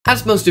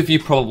As most of you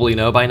probably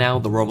know by now,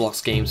 the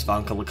Roblox games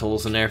Vampire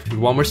Killers and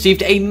AFD1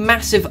 received a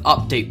massive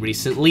update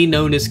recently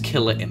known as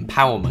Killer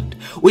Empowerment,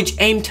 which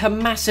aimed to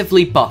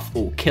massively buff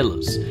all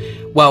killers.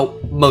 Well,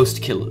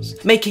 most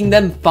killers, making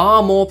them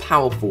far more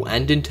powerful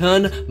and in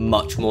turn,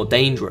 much more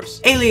dangerous.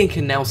 Alien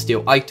can now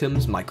steal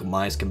items, Michael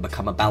Myers can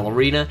become a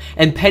ballerina,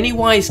 and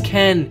Pennywise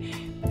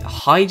can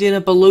hide in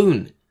a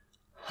balloon.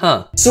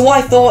 Huh. So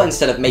I thought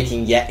instead of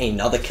making yet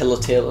another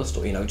killer tier list,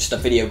 or just a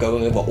video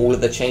going over all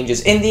of the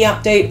changes in the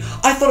update,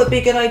 I thought it'd be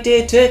a good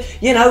idea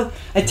to,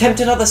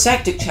 attempt another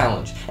SAKTK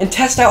challenge and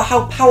test out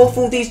how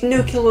powerful these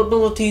new killer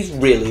abilities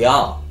really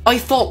are. I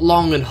thought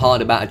long and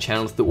hard about a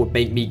challenge that would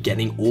make me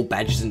getting all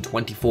badges in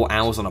 24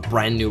 hours on a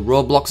brand new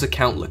Roblox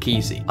account look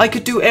easy. I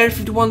could do Area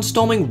 51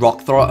 storming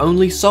rock thrower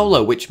only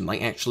solo, which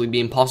might actually be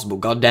impossible,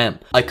 goddamn.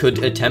 I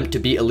could attempt to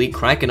beat Elite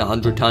Kraken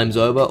 100 times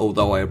over,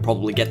 although I would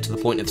probably get to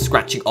the point of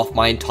scratching off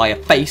my entire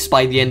face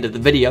by the end of the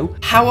video.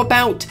 How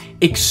about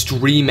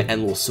Extreme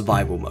Endless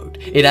Survival mode?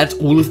 It adds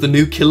all of the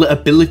new killer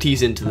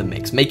abilities into the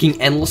mix, making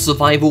Endless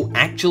Survival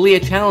actually a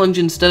challenge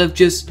instead of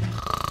just...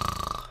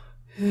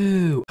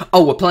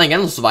 Oh, we're playing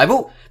Endless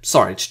Survival?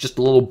 Sorry, it's just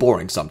a little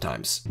boring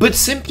sometimes. But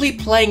simply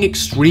playing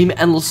Extreme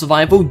Endless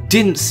Survival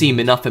didn't seem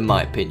enough in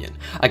my opinion.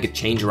 I could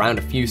change around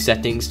a few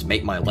settings to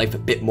make my life a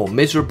bit more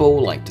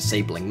miserable, like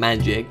disabling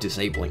magic,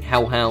 disabling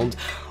hellhound.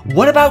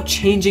 What about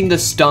changing the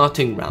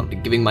starting round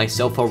and giving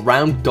myself a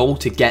round goal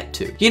to get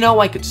to?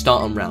 I could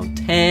start on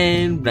round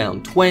 10,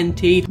 round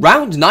 20,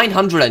 round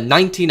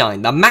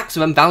 999, the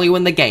maximum value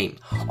in the game,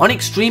 on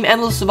Extreme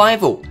Endless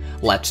Survival.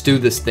 Let's do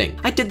this thing.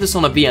 I did this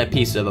on a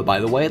VIP server, by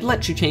the way. It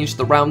lets you change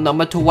the round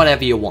number to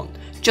whatever you want,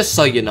 just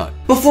so you know.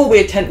 Before we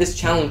attempt this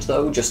challenge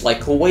though, just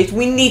like always,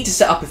 we need to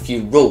set up a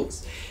few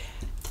rules.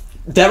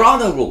 There are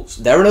no rules.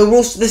 There are no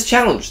rules to this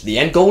challenge. The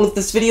end goal of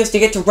this video is to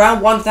get to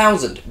round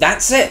 1000.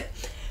 That's it.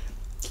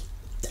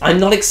 I'm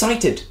not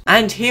excited.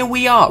 And here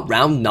we are,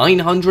 round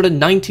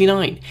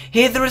 999.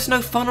 Here there is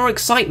no fun or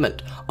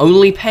excitement,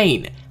 only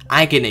pain,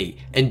 agony,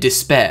 and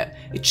despair.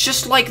 It's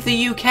just like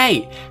the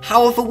UK.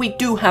 However, we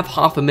do have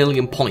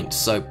 500,000 points,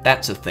 so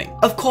that's a thing.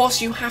 Of course,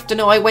 you have to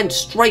know I went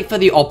straight for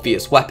the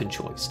obvious weapon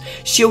choice.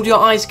 Shield your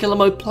eyes, killer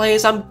mode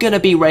players, I'm gonna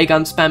be ray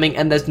gun spamming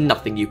and there's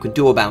nothing you can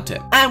do about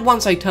it. And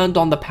once I turned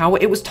on the power,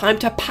 it was time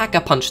to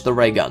pack-a-punch the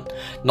ray gun.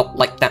 Not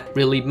like that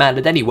really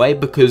mattered anyway,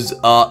 because,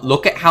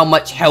 look at how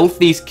much health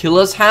these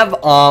killers have.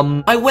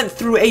 I went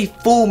through a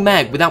full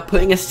mag without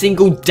putting a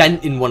single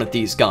dent in one of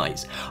these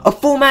guys. A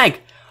full mag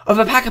of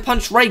a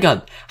pack-a-punch ray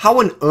gun. How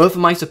on earth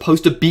am I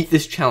supposed to beat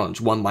this challenge,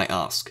 one might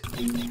ask?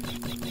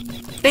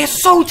 They're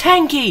so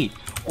tanky!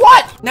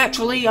 What?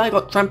 Naturally, I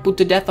got trampled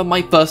to death on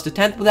my first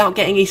attempt without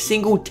getting a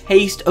single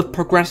taste of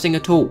progressing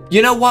at all.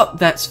 You know what?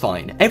 That's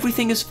fine.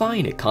 Everything is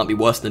fine. It can't be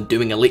worse than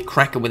doing Elite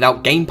Kraken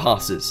without game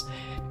passes.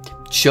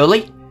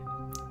 Surely?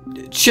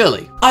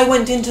 Surely. I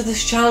went into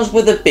this challenge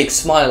with a big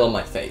smile on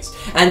my face,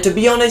 and to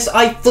be honest,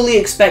 I fully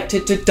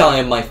expected to die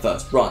in my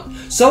first run,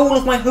 so all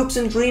of my hopes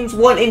and dreams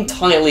weren't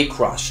entirely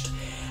crushed.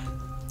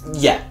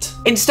 Yet.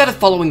 Instead of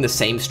following the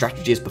same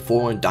strategy as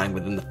before and dying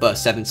within the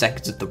first 7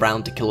 seconds of the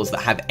round to killers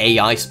that have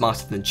AI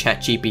smarter than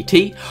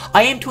ChatGPT,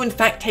 I aim to in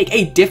fact take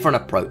a different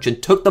approach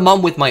and took them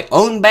on with my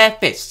own bare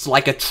fists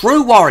like a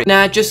true warrior.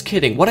 Nah, just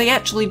kidding. What I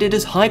actually did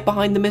is hide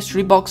behind the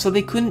mystery box so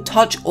they couldn't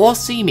touch or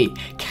see me,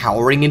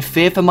 cowering in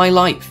fear for my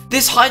life.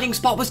 This hiding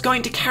spot was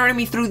going to carry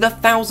me through the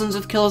thousands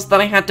of killers that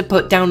I had to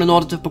put down in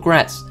order to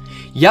progress.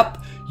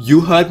 Yup,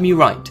 you heard me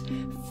right.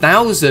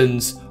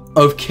 Thousands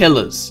of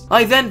killers.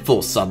 I then,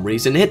 for some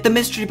reason, hit the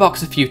mystery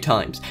box a few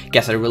times.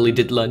 Guess I really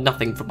did learn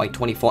nothing from my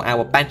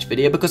 24-hour badge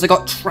video because I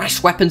got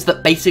trash weapons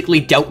that basically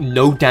dealt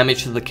no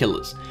damage to the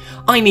killers.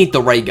 I need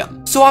the ray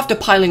gun. So after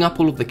piling up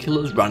all of the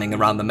killers, running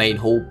around the main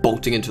hall,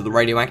 bolting into the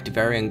radioactive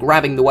area and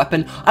grabbing the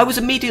weapon, I was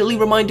immediately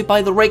reminded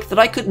by the rake that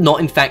I could not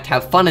in fact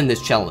have fun in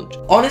this challenge.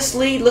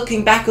 Honestly,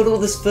 looking back at all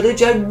this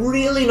footage, I'm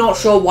really not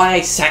sure why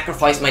I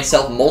sacrificed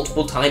myself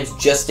multiple times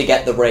just to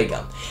get the ray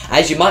gun.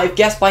 As you might have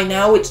guessed by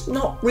now, it's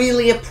not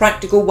really a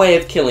practical way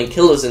of killing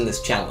killers in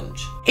this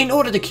challenge. In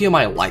order to cure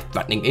my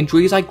life-threatening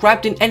injuries, I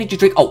grabbed an energy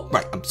drink,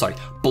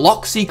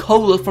 Bloxy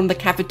Cola from the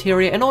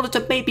cafeteria in order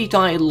to maybe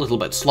die a little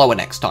bit slower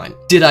next time.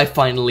 Did I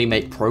finally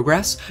make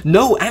progress?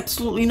 No,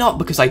 absolutely not,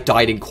 because I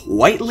died in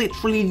quite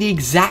literally the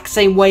exact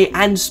same way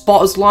and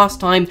spot as last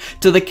time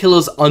to the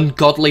killer's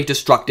ungodly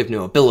destructive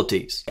new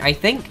abilities. I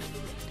think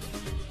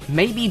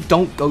maybe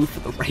don't go for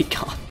the ray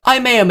gun. I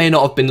may or may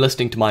not have been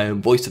listening to my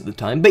own voice at the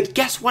time, but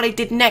guess what I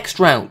did next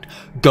round?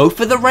 Go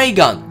for the ray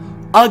gun.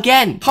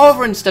 Again.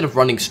 However, instead of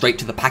running straight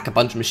to the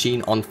pack-a-punch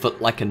machine on foot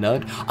like a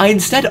nerd, I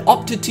instead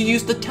opted to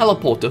use the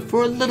teleporter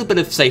for a little bit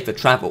of safer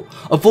travel,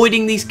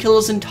 avoiding these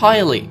killers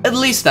entirely. At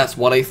least that's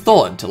what I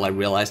thought until I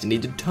realized I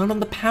needed to turn on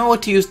the power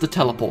to use the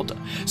teleporter.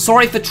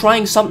 Sorry for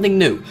trying something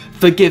new.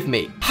 Forgive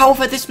me.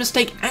 However, this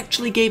mistake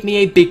actually gave me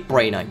a big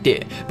brain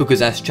idea,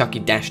 because as Chucky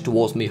dashed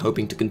towards me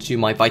hoping to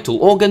consume my vital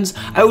organs,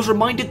 I was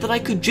reminded that I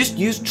could just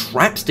use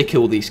traps to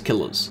kill these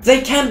killers.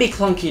 They can be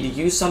clunky to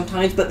use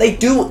sometimes, but they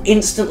do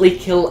instantly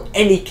kill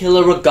any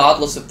killer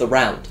regardless of the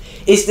round.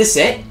 Is this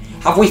it?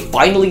 Have we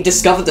finally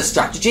discovered the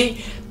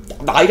strategy?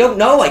 I don't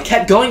know, I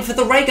kept going for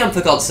the ray gun for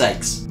God's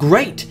sakes.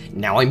 Great,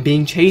 now I'm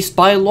being chased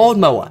by a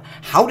lawnmower.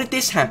 How did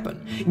this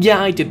happen?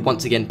 Yeah, I did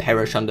once again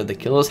perish under the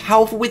killers,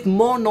 however with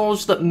more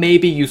knowledge that may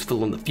be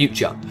useful in the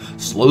future.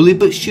 Slowly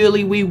but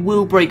surely we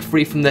will break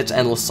free from this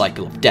endless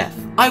cycle of death.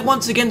 I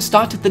once again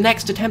started the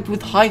next attempt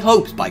with high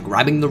hopes by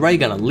grabbing the ray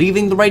gun and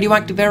leaving the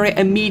radioactive area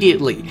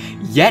immediately.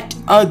 Yet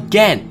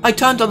again, I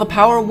turned on the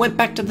power and went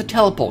back to the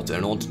teleporter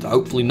in order to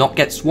hopefully not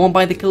get swarmed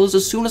by the killers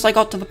as soon as I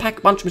got to the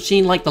pack-a-punch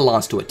machine like the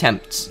last 2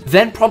 attempts.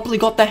 Then promptly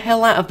got the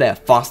hell out of there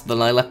faster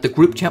than I left the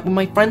group chat when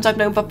my friends I've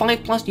known for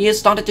 5+ years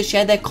started to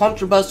share their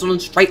controversial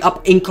and straight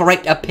up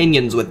incorrect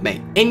opinions with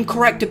me.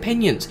 Incorrect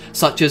opinions,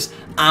 such as,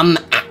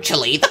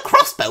 actually the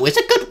crossbow is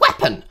a good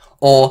weapon,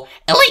 or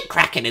Elite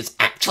Kraken is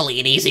actually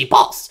an easy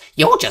boss,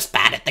 you're just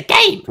bad at the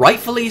game.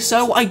 Rightfully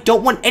so, I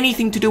don't want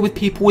anything to do with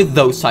people with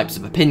those types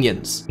of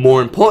opinions.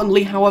 More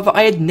importantly, however,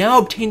 I had now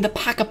obtained the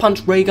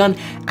Pack-a-Punch ray gun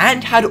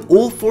and had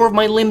all 4 of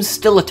my limbs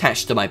still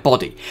attached to my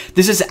body.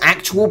 This is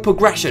actual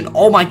progression,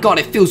 oh my god,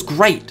 it feels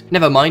great.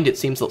 Never mind, it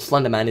seems that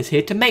Slenderman is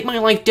here to make my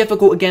life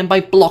difficult again by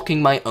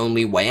blocking my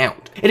only way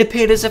out. It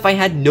appeared as if I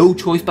had no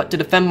choice but to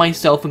defend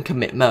myself and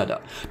commit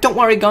murder. Don't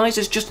worry guys,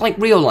 it's just like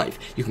real life.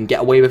 You can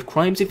get away with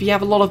crimes if you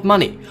have a lot of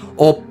money.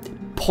 Or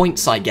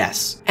points, I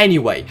guess.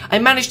 Anyway, I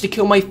managed to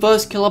kill my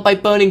first killer by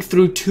burning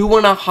through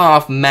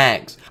 2.5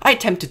 mags. I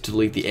attempted to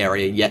leave the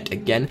area yet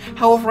again,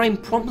 however I'm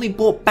promptly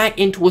brought back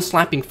into a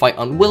slapping fight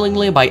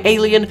unwillingly by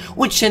Alien,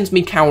 which sends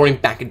me cowering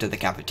back into the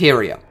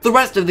cafeteria. The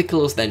rest of the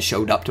killers then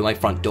showed up to my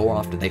front door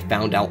after they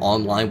found out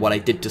online what I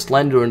did to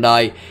Slender and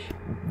I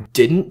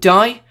didn't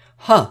die?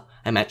 Huh,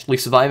 I'm actually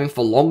surviving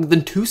for longer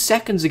than 2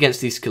 seconds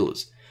against these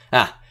killers.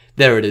 Ah,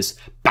 there it is.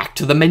 Back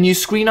to the menu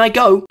screen I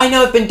go. I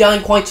know I've been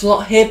dying quite a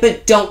lot here,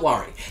 but don't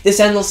worry.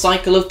 This endless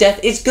cycle of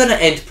death is gonna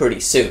end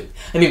pretty soon.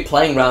 I mean,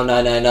 playing Round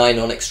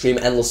 999 on Extreme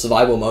Endless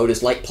Survival Mode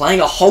is like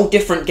playing a whole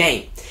different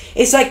game.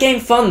 Is that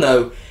game fun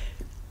though?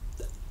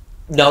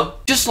 No.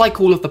 Just like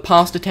all of the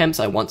past attempts,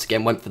 I once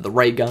again went for the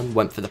ray gun,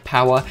 went for the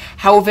power.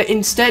 However,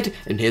 instead,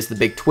 and here's the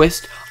big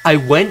twist, I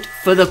went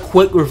for the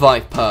quick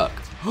revive perk.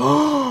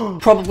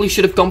 Probably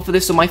should have gone for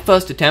this on my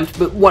first attempt,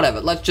 but whatever,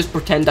 let's just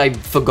pretend I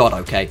forgot,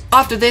 okay?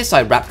 After this,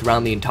 I wrapped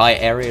around the entire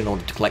area in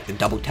order to collect the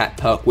double tap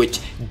perk, which,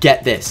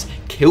 get this,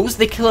 kills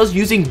the killers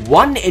using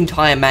 1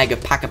 entire mag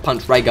of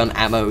Pack-a-Punch ray gun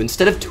ammo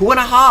instead of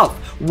 2.5.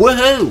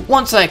 Woohoo!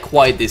 Once I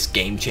acquired this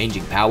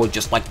game-changing power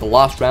just like the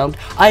last round,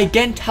 I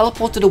again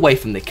teleported away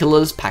from the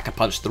killers,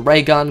 Pack-a-Punched the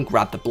ray gun,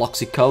 grabbed the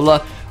Bloxy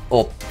Cola,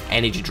 or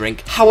energy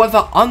drink.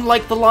 However,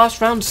 unlike the last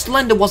round,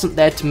 Slender wasn't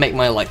there to make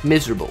my life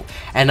miserable,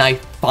 and I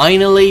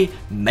finally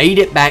made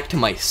it back to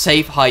my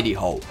safe hidey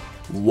hole.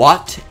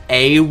 What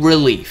a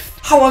relief.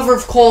 However,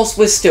 of course,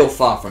 we're still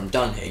far from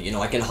done here. You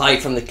know, I can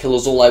hide from the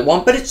killers all I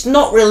want, but it's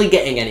not really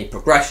getting any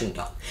progression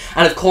done.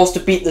 And of course, to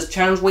beat this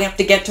challenge, we have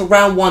to get to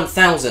round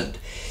 1000.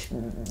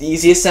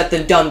 Easier said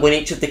than done when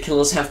each of the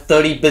killers have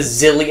 30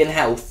 bazillion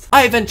health.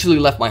 I eventually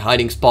left my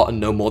hiding spot and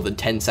no more than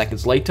 10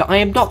 seconds later, I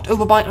am knocked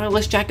over by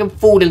Eyeless Jack and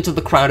fall into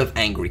the crowd of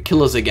angry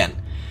killers again.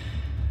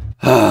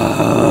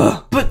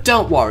 But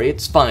don't worry,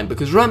 it's fine,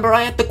 because remember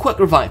I had the quick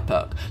revive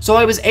perk, so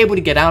I was able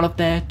to get out of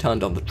there,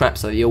 turned on the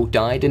traps so they all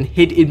died, and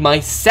hid in my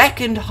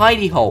second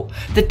hidey hole,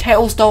 the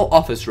Tailstyle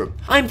office room.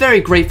 I'm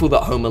very grateful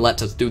that Homer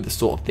lets us do this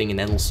sort of thing in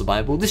Endless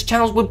Survival. This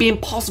challenge would be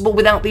impossible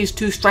without these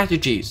 2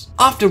 strategies.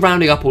 After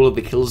rounding up all of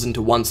the killers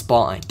into one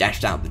spot, I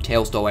dashed out of the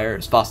Tailstyle area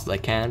as fast as I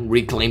can,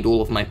 reclaimed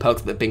all of my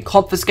perks that had been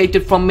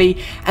confiscated from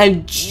me,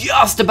 and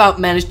just about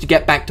managed to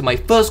get back to my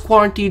first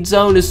quarantine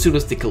zone as soon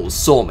as the killers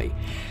saw me.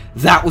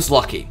 That was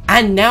lucky.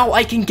 And now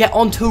I can get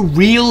onto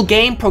real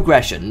game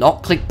progression,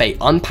 not clickbait,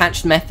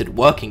 unpatched method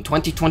working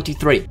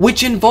 2023,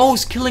 which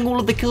involves killing all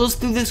of the killers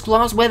through this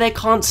glass where they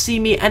can't see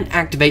me and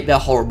activate their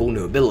horrible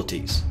new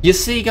abilities. You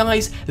see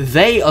guys,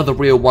 they are the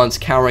real ones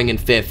cowering in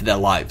fear for their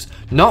lives,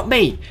 not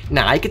me.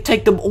 Now I could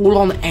take them all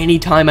on any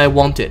time I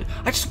wanted.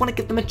 I just want to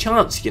give them a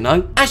chance, you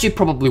know? As you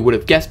probably would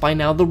have guessed by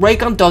now, the ray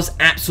gun does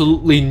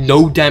absolutely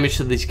no damage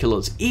to these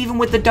killers, even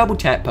with the double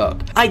tap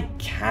perk. I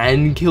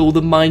can kill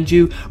them, mind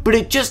you, but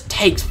it just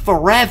takes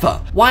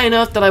forever. Why on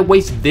earth did I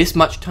waste this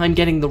much time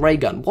getting the ray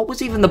gun? What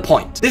was even the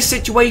point? This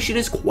situation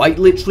is quite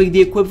literally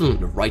the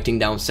equivalent of writing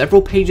down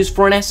several pages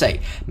for an essay,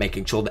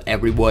 making sure that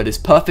every word is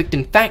perfect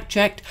and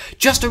fact-checked,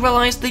 just to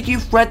realize that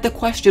you've read the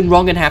question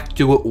wrong and have to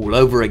do it all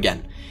over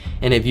again.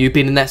 And have you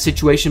been in that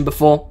situation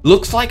before?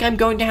 Looks like I'm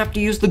going to have to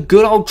use the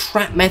good old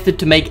trap method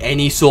to make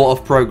any sort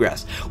of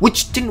progress,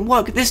 which didn't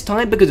work this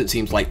time because it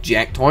seems like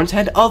Jack Torrance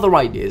had other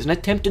ideas and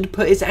attempted to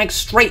put his axe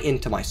straight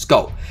into my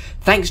skull.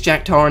 Thanks,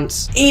 Jack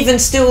Torrance. Even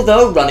still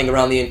though, running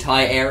around the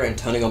entire area and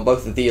turning on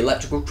both of the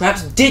electrical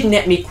traps did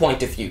net me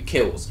quite a few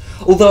kills.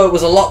 Although it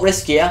was a lot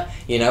riskier,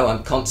 you know,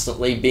 I'm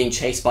constantly being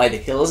chased by the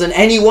killers and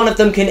any one of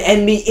them can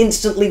end me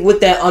instantly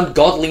with their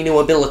ungodly new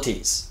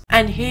abilities.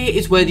 And here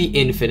is where the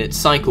infinite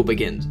cycle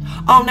begins.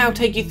 I'll now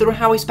take you through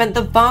how I spent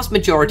the vast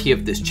majority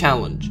of this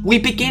challenge. We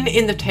begin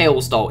in the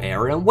tail style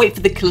area and wait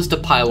for the killers to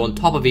pile on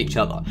top of each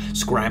other,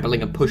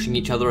 scrambling and pushing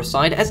each other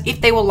aside as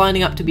if they were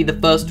lining up to be the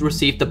first to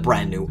receive the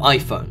brand new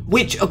iPhone,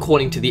 which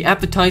according to the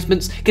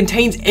advertisements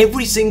contains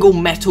every single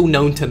metal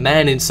known to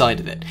man inside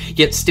of it,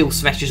 yet still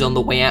smashes on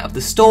the way out of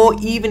the store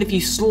even if you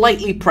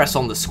slightly press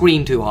on the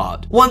screen too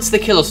hard. Once the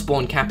killer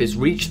spawn cap is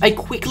reached, I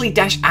quickly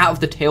dash out of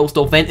the tail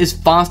style vent as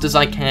fast as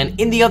I can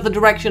in the other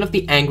direction of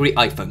the angry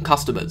iPhone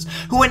customers,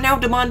 who are now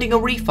demanding a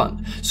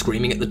refund,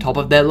 screaming at the top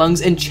of their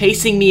lungs and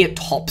chasing me at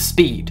top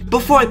speed.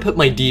 Before I put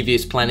my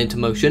devious plan into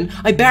motion,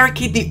 I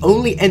barricade the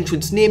only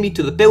entrance near me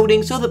to the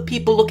building so that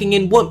people looking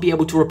in won't be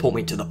able to report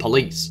me to the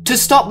police. To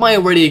stop my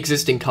already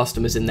existing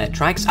customers in their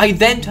tracks, I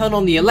then turn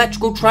on the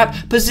electrical trap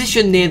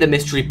positioned near the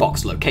mystery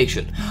box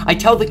location. I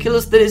tell the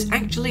killers that it's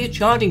actually a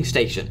charging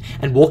station,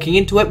 and walking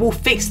into it will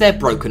fix their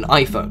broken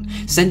iPhone,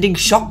 sending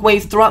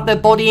shockwaves throughout their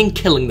body and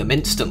killing them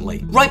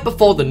instantly. Right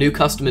before the new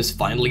customers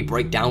finally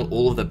break down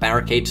all of the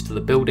barricades to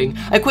the building,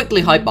 I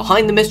quickly hide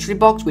behind the mystery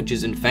box, which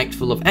is in fact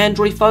full of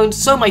Android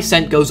phones, so my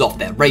scent goes off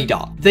their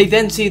radar. They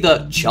then see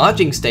the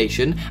charging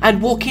station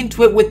and walk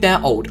into it with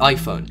their old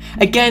iPhone,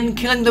 again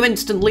killing them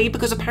instantly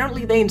because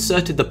apparently they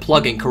inserted the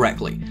plug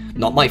incorrectly.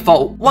 Not my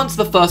fault. Once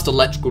the first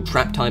electrical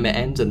trap timer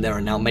ends and there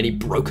are now many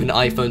broken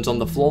iPhones on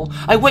the floor,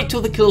 I wait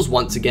till the killers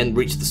once again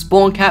reach the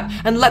spawn cap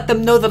and let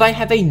them know that I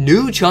have a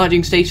new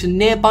charging station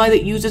nearby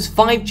that uses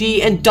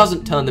 5G and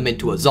doesn't turn them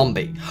into a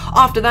zombie.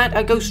 After that,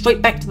 I go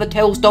straight back to the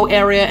tail style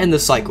area and the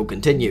cycle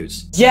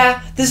continues.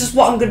 Yeah, this is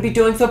what I'm going to be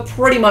doing for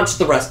pretty much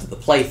the rest of the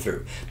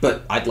playthrough,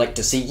 but I'd like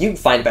to see you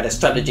find a better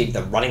strategy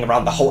than running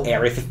around the whole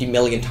area 50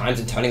 million times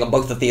and turning on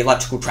both of the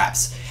electrical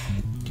traps.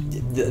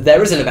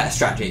 There isn't a better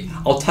strategy,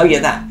 I'll tell you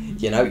that.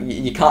 You know,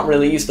 you can't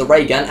really use the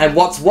ray gun, and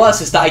what's worse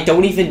is that I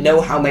don't even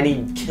know how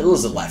many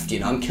killers are left, you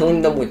know, I'm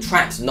killing them with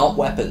traps, not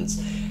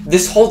weapons.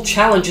 This whole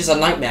challenge is a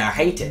nightmare, I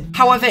hate it.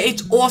 However,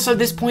 it's also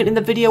this point in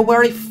the video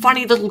where a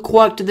funny little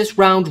quirk to this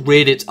round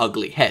reared its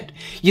ugly head.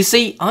 You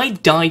see, I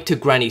died to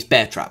Granny's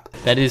bear trap.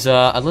 That is,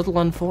 a little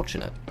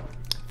unfortunate.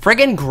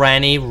 Friggin'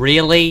 Granny,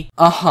 really?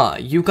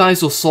 You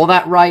guys all saw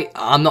that right?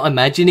 I'm not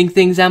imagining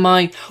things, am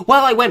I?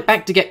 Well, I went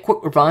back to get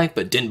quick revive,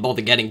 but didn't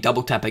bother getting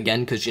double tap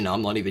again, cause you know,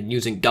 I'm not even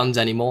using guns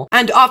anymore.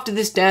 And after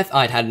this death,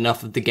 I'd had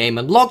enough of the game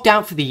and logged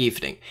out for the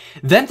evening.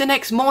 Then the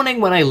next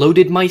morning, when I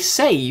loaded my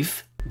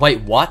save...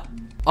 Wait, what?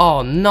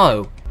 Oh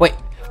no. Wait,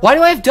 why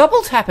do I have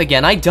double tap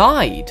again? I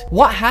died.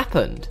 What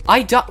happened?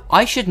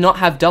 I should not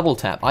have double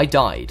tap. I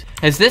died.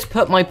 Has this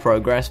put my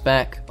progress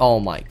back? Oh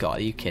my god,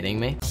 are you kidding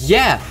me?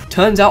 Yeah,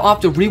 turns out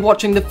after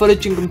rewatching the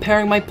footage and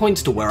comparing my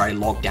points to where I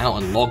logged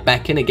out and logged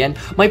back in again,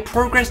 my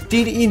progress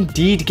did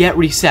indeed get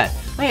reset.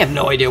 I have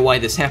no idea why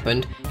this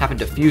happened.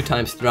 Happened a few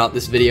times throughout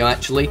this video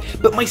actually,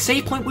 but my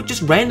save point would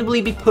just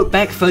randomly be put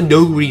back for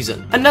no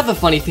reason. Another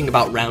funny thing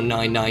about round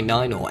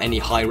 999, or any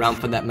high round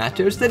for that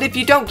matter, is that if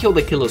you don't kill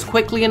the killers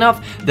quickly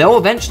enough, they'll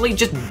eventually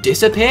just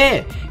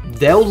disappear.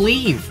 They'll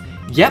leave.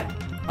 Yep.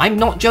 I'm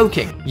not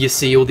joking. You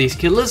see all these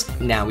killers?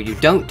 Now you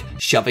don't.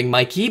 Shoving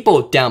my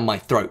keyboard down my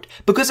throat.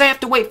 Because I have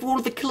to wait for all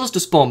of the killers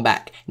to spawn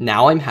back.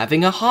 Now I'm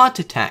having a heart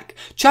attack.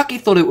 Chucky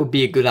thought it would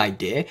be a good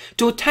idea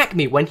to attack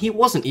me when he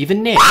wasn't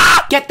even near.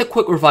 Get the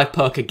quick revive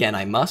perk again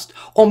I must,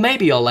 or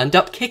maybe I'll end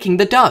up kicking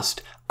the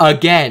dust.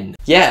 Again.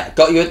 Yeah,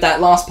 got you at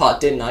that last part,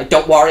 didn't I?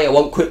 Don't worry, I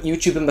won't quit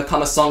YouTube and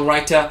become a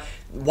songwriter.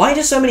 Why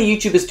do so many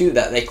YouTubers do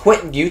that? They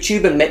quit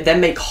YouTube and then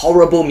make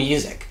horrible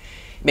music.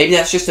 Maybe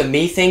that's just a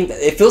me thing.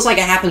 It feels like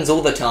it happens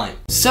all the time.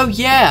 So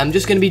yeah, I'm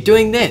just gonna be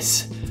doing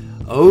this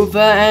over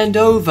and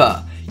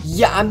over.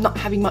 Yeah, I'm not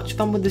having much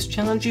fun with this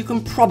challenge, you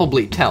can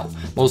probably tell.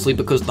 Mostly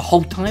because the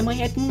whole time I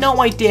had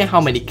no idea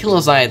how many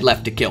killers I had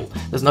left to kill.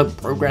 There's no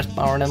progress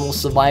bar in endless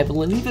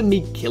survival, and even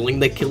me killing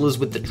the killers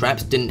with the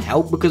traps didn't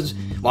help because,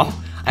 well,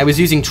 I was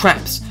using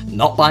traps,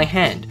 not by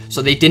hand,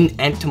 so they didn't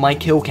add to my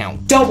kill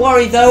count. Don't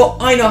worry though,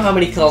 I know how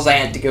many kills I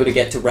had to go to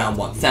get to round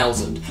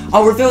 1000.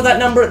 I'll reveal that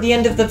number at the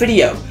end of the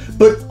video.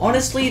 But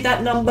honestly,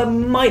 that number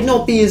might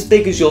not be as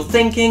big as you're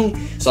thinking,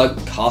 so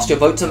cast your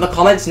votes in the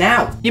comments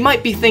now. You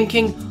might be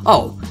thinking,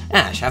 oh,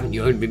 Ash, haven't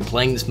you only been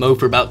playing this mode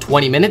for about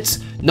 20 minutes?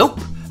 Nope.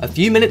 A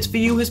few minutes for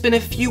you has been a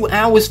few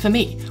hours for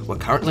me. We're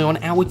currently on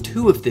hour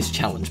 2 of this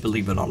challenge,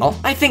 believe it or not.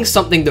 I think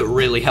something that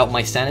really helped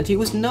my sanity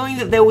was knowing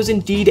that there was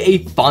indeed a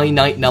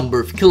finite number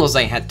of killers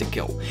I had to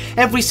kill.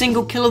 Every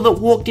single killer that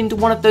walked into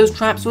one of those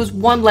traps was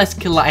one less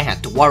killer I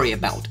had to worry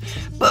about.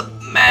 But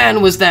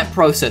man, was that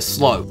process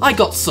slow. I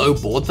got so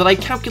bored that I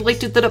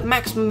calculated that at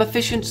maximum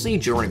efficiency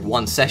during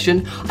one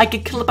session, I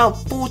could kill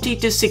about 40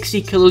 to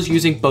 60 killers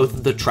using both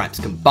of the traps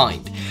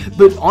combined.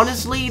 But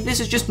honestly, this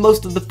is just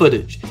most of the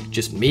footage.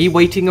 Just me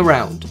waiting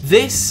around.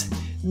 This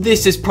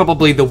This is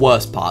probably the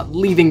worst part,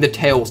 leaving the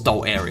tail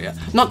stall area.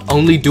 Not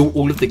only do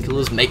all of the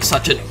killers make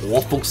such an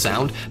awful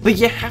sound, but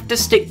you have to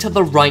stick to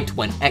the right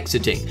when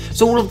exiting,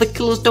 so all of the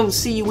killers don't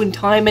see you in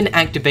time and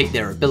activate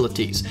their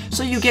abilities,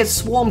 so you get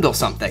swarmed or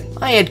something.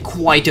 I had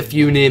quite a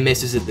few near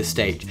misses at this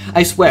stage.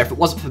 I swear if it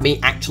wasn't for me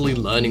actually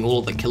learning all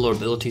of the killer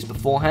abilities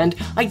beforehand,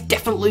 I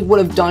definitely would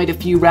have died a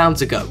few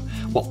rounds ago.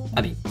 Well,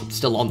 I mean,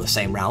 still on the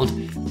same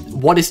round.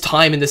 What is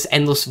time in this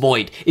endless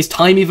void? Is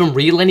time even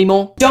real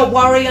anymore? Don't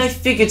worry, I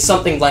figured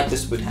something like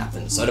this would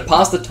happen, so to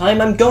pass the time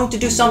I'm going to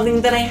do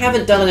something that I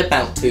haven't done in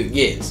about 2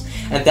 years,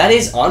 and that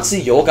is answer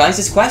your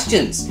guys'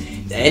 questions,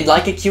 in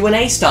like a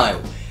Q&A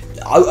style.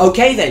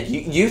 Okay then,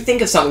 you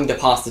think of something to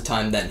pass the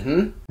time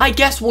then, I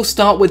guess we'll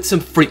start with some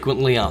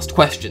frequently asked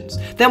questions,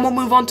 then we'll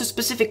move on to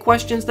specific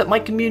questions that my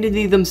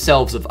community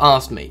themselves have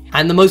asked me.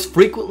 And the most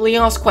frequently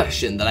asked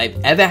question that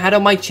I've ever had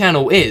on my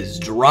channel is,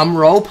 drum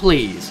roll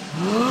please,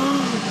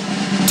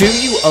 do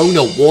you own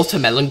a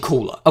watermelon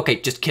cooler? Okay,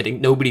 just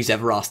kidding, nobody's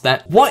ever asked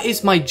that. What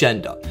is my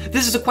gender?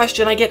 This is a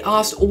question I get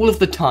asked all of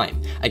the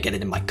time. I get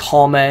it in my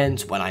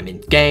comments, when I'm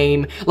in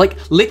game, like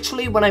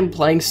literally when I'm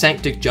playing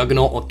SAKTK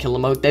Juggernaut or Killer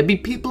Mode, there'd be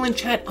people in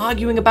chat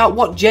arguing about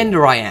what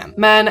gender I am.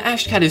 Man,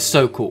 AshCat is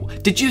so cool.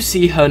 Did you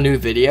see her new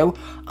video?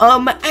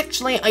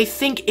 Actually, I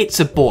think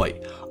it's a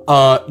boy.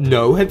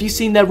 No, have you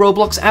seen their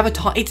Roblox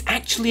avatar? It's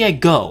actually a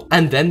girl.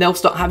 And then they'll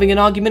start having an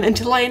argument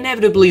until I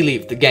inevitably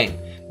leave the game.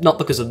 Not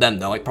because of them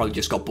though, I probably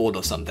just got bored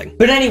or something.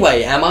 But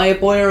anyway, am I a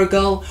boy or a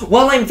girl?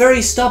 Well, I'm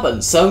very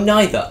stubborn, so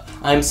neither.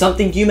 I'm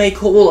something you may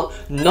call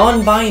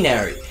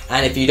non-binary.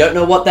 And if you don't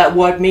know what that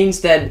word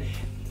means, then,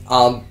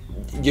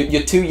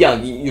 you're too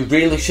young. You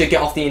really should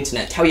get off the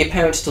internet. Tell your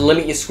parents to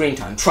limit your screen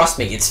time. Trust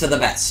me, it's for the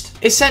best.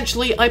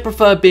 Essentially, I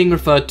prefer being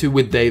referred to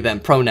with they-them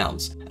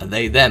pronouns.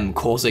 They-them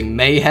causing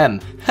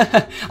mayhem.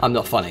 I'm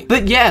not funny.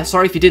 But yeah,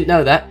 sorry if you didn't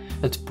know that.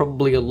 That's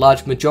probably a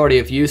large majority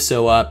of you,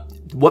 so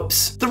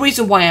whoops. The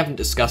reason why I haven't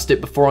discussed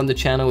it before on the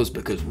channel is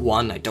because,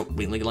 one, I don't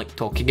really like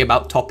talking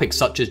about topics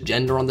such as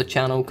gender on the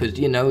channel because,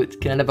 you know, it's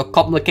kind of a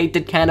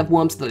complicated can of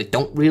worms that I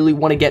don't really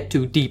want to get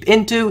too deep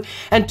into,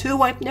 and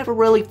two, I've never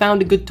really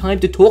found a good time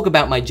to talk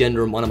about my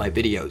gender in one of my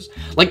videos.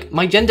 Like,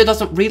 my gender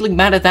doesn't really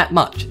matter that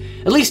much.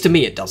 At least to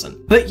me it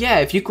doesn't. But yeah,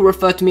 if you could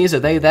refer to me as a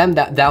they, them,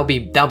 that'll be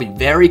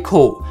very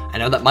cool. I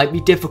know that might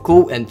be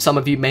difficult and some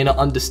of you may not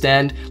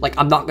understand. Like,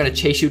 I'm not gonna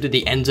chase you to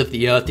the ends of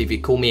the earth if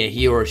you call me a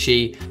he or a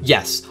she.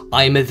 Yes,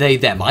 I am a they,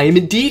 them. I am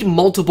indeed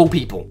multiple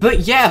people. But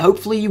yeah,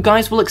 hopefully you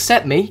guys will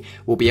accept me.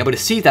 We'll be able to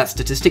see that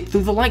statistic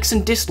through the likes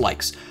and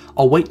dislikes.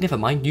 Oh wait, never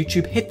mind,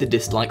 YouTube hit the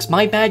dislikes.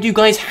 My bad, you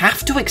guys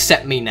have to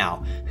accept me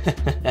now.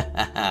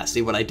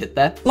 See what I did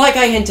there? Like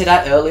I hinted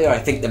at earlier, I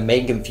think the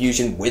main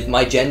confusion with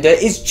my gender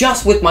is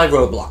just with my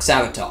Roblox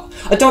avatar.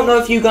 I don't know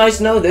if you guys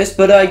know this,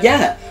 but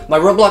yeah, my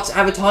Roblox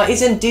avatar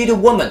is indeed a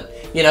woman.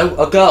 You know,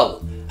 a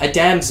girl, a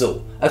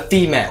damsel, a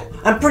female.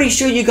 I'm pretty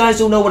sure you guys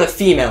all know what a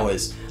female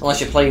is, unless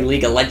you're playing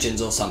League of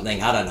Legends or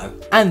something, I don't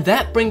know. And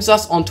that brings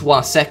us on to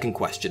our second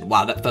question.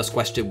 Wow, that first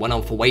question went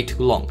on for way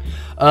too long.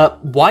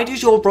 Why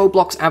does your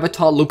Roblox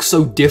avatar look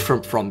so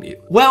different from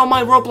you? Well,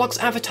 my Roblox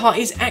avatar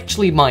is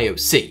actually my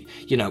OC,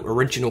 you know,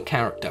 original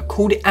character,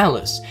 called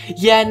Alice.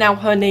 Yeah, now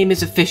her name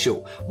is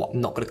official. Well,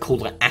 I'm not gonna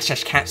call her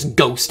AshCat's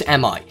ghost,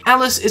 am I?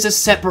 Alice is a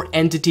separate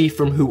entity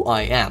from who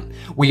I am.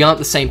 We aren't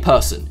the same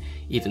person.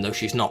 Even though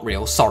she's not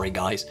real, sorry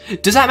guys.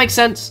 Does that make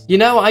sense? You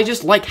know, I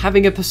just like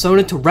having a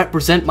persona to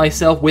represent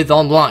myself with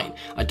online.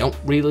 I don't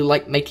really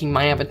like making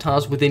my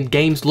avatars within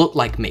games look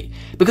like me.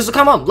 Because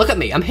come on, look at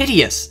me, I'm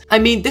hideous. I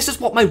mean, this is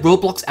what my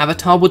Roblox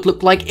avatar would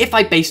look like if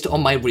I based it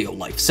on my real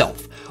life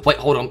self. Wait,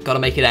 hold on, gotta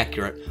make it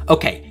accurate.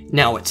 Okay,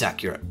 now it's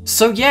accurate.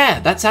 So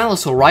yeah, that's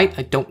Alice, alright.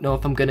 I don't know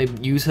if I'm gonna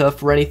use her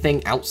for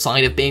anything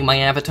outside of being my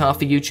avatar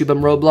for YouTube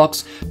and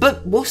Roblox,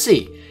 but we'll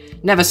see.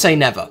 Never say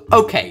never.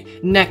 Okay,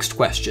 next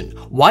question.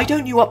 Why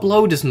don't you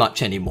upload as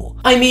much anymore?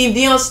 I mean,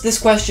 the answer to this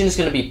question is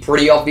going to be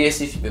pretty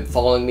obvious if you've been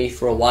following me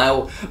for a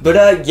while.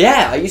 But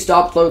yeah, I used to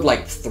upload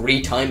like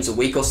 3 times a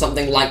week or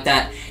something like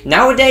that.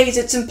 Nowadays,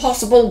 it's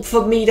impossible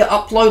for me to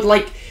upload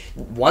like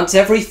once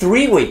every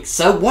 3 weeks.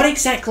 So what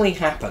exactly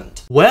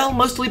happened? Well,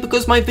 mostly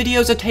because my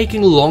videos are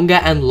taking longer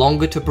and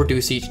longer to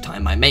produce each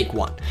time I make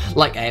one.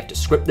 Like, I have to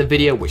script the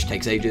video, which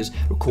takes ages,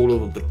 record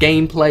all of the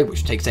gameplay,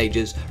 which takes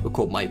ages,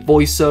 record my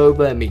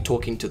voiceover, me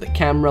talking to the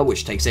camera,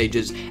 which takes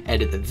ages,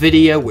 edit the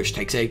video, which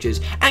takes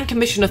ages, and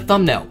commission a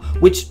thumbnail,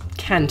 which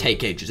can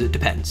take ages, it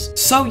depends.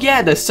 So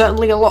yeah, there's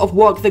certainly a lot of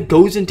work that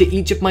goes into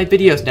each of my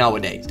videos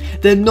nowadays.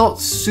 They're not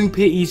super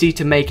easy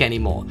to make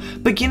anymore.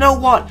 But you know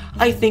what?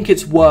 I think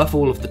it's worth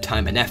all of the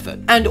time and effort.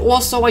 And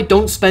also, I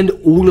don't spend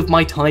all of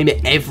my time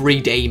every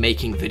day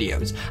making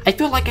videos. I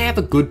feel like I have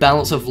a good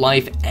balance of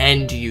life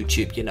and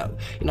YouTube, you know.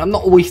 I'm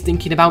not always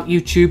thinking about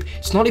YouTube.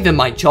 It's not even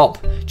my job,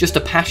 just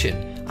a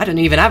passion. I don't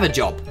even have a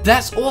job.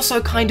 That's also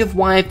kind of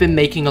why I've been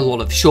making a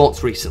lot of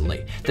shorts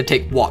recently. That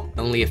take, what,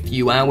 only a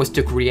few hours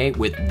to create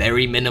with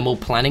very minimal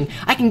planning?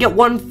 I can get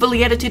one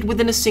fully edited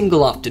within a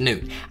single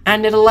afternoon,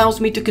 and it allows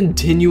me to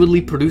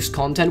continually produce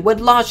content when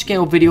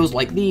large-scale videos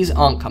like these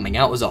aren't coming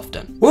out as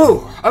often.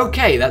 Woo!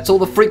 Okay, that's all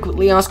the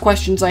frequently asked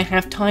questions I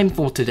have time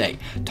for today.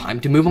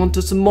 Time to move on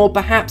to some more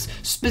perhaps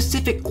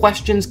specific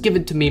questions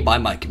given to me by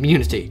my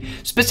community.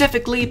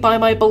 Specifically by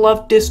my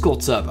beloved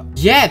Discord server.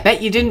 Yeah,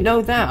 bet you didn't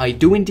know that. I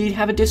do indeed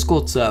have a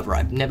Discord server.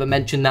 I've never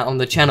mentioned that on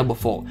the channel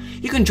before.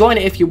 You can join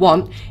it if you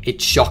want.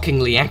 It's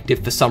shockingly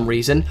active for some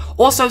reason.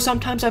 Also,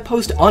 sometimes I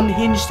post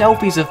unhinged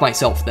selfies of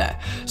myself there.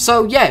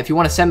 So yeah, if you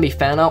want to send me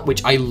fan art,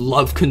 which I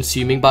love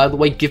consuming by the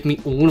way, give me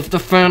all of the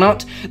fan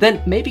art,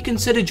 then maybe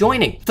consider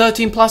joining.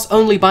 13 plus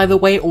only by the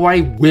way, or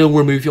I will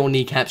remove your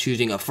kneecaps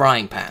using a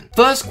frying pan.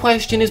 First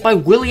question is by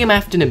William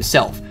Afton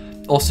himself,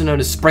 also known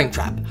as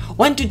Springtrap.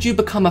 When did you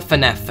become a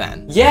FNAF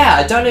fan? Yeah,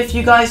 I don't know if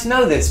you guys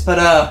know this, but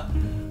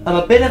I'm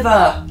a bit of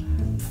a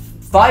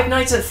Five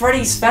Nights at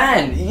Freddy's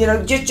fan. You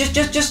know,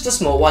 just a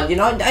small one. You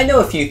know, I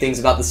know a few things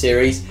about the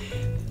series.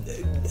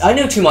 I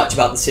know too much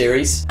about the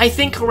series. I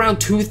think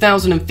around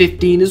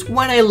 2015 is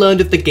when I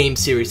learned of the game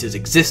series'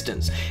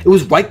 existence. It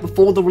was right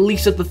before the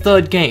release of the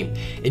third game.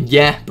 And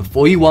yeah,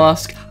 before you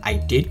ask, I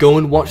did go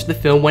and watch the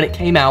film when it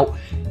came out.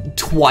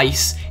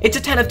 Twice. It's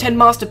a 10 of 10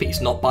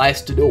 masterpiece, not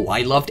biased at all.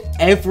 I loved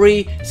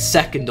every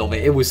second of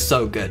it. It was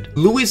so good.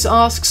 Louis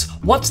asks,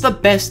 what's the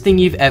best thing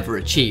you've ever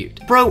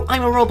achieved? Bro,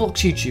 I'm a Roblox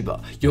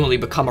YouTuber. You only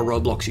become a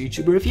Roblox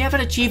YouTuber if you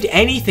haven't achieved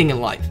anything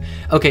in life.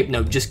 Okay,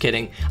 no, just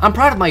kidding. I'm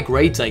proud of my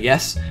grades, I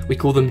guess. We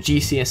call them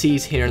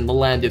GCSEs here in the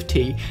land of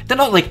tea. They're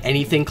not like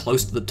anything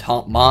close to the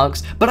top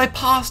marks, but I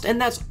passed and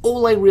that's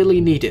all I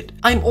really needed.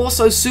 I'm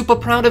also super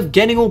proud of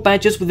getting all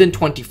badges within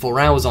 24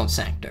 hours on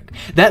SAKTK.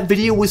 That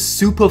video was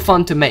super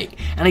fun to make,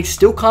 and I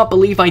still can't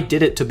believe I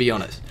did it, to be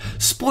honest.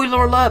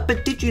 Spoiler alert,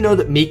 but did you know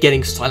that me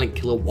getting Silent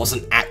Killer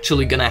wasn't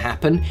actually gonna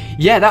happen?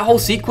 Yeah, that whole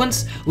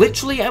sequence,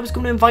 literally I was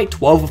gonna invite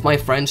 12 of my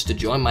friends to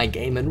join my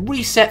game and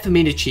reset for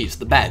me to choose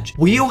the badge.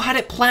 We all had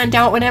it planned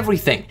out and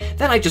everything.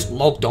 Then I just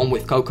logged on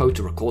with Coco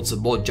to record some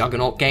more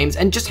Juggernaut games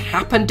and just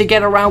happened to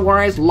get around where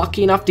I was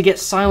lucky enough to get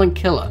Silent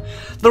Killer.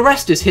 The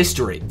rest is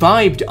history.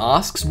 Vibed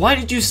asks, why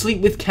did you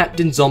sleep with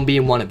Captain Zombie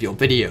in one of your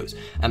videos?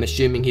 I'm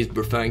assuming he's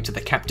referring to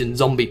the Captain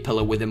Zombie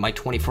pillar within my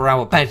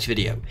 24-hour badge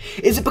video.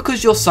 Is it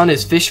because your son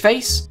is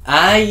Fishface?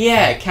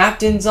 Yeah,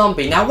 Captain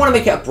Zombie. Now I want to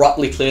make it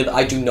abruptly clear that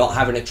I do not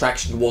have an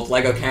attraction towards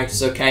LEGO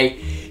characters, okay?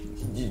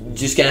 You're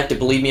just gonna have to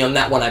believe me on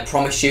that one, I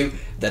promise you,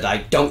 that I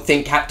don't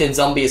think Captain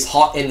Zombie is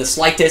hot in the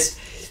slightest.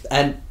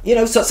 And, you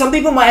know, so some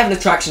people might have an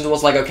attraction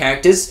towards LEGO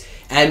characters,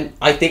 and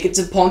I think it's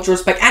important to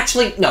respect.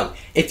 Actually, no.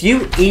 If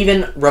you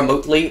even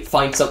remotely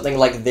find something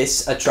like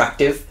this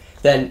attractive,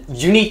 then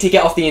you need to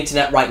get off the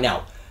internet right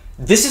now.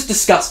 This is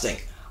disgusting.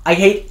 I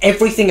hate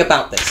everything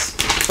about this.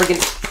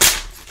 Friggin'.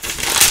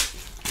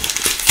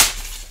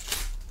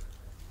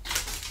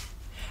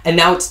 And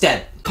now it's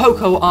dead.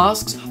 Coco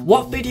asks,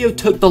 what video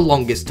took the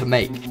longest to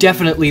make?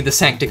 Definitely the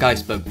SAKTK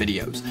Iceberg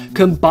videos.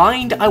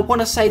 Combined, I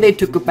want to say they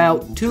took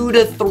about 200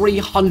 to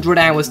 300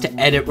 hours to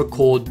edit,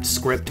 record,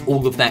 script,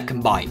 all of that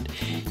combined.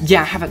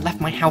 Yeah, I haven't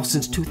left my house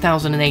since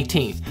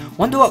 2018.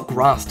 Wonder what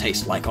grass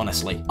tastes like,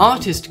 honestly.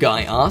 Artist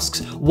Guy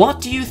asks,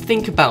 what do you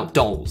think about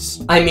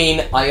dolls? I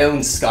mean, I own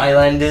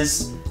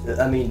Skylanders.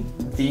 I mean,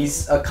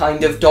 these are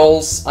kind of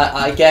dolls,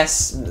 I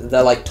guess.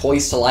 They're like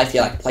toys to life.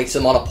 You like place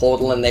them on a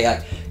portal and they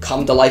like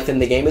come to life in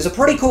the game. It was a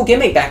pretty cool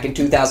gimmick back in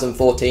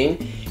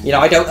 2014. You know,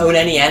 I don't own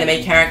any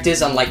anime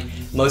characters, unlike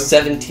most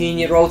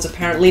 17-year-olds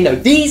apparently. No,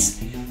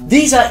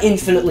 these are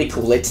infinitely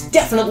cool. It's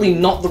definitely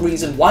not the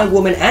reason why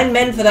women, and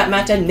men for that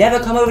matter, never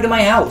come over to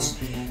my house.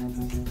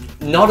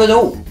 Not at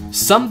all.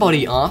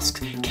 Somebody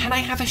asks, can I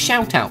have a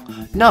shout out?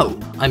 No,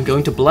 I'm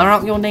going to blur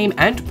out your name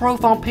and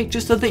profile picture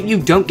so that you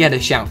don't get a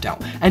shout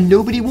out, and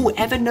nobody will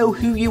ever know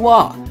who you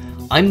are.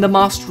 I'm the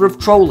master of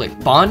trolling.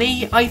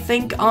 Barney, I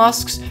think,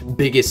 asks,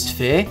 biggest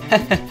fear?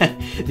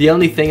 The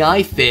only thing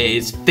I fear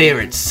is fear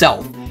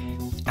itself.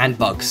 And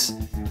bugs.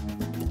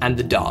 And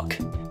the dark.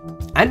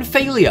 And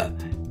failure.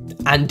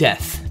 And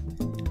death.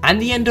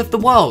 And the end of the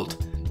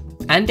world.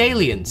 And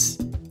aliens.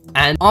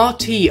 And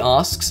RT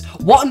asks,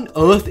 what on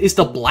earth is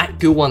the black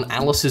goo on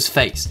Alice's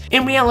face?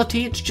 In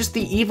reality, it's just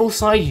the evil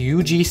side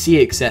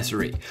UGC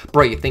accessory.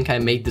 Bro, you think I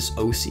made this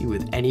OC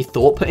with any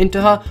thought put into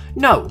her?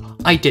 No,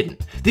 I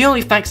didn't. The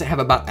only facts I have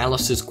about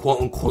Alice's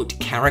quote-unquote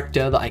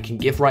character that I can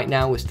give right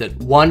now is that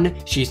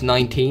 1, she's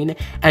 19,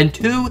 and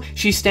 2,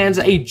 she stands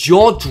at a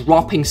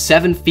jaw-dropping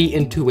 7 feet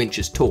and 2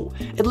 inches tall,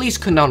 at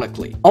least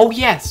canonically. Oh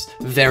yes,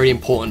 very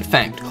important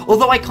fact.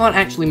 Although I can't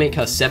actually make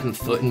her 7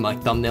 foot in my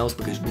thumbnails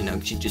because, you know,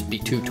 she'd just be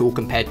too tall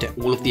compared to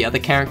all of the other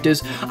characters.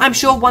 I'm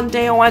sure one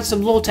day I'll add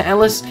some lore to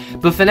Alice,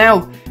 but for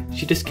now,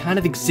 she just kind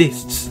of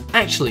exists.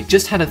 Actually,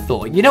 just had a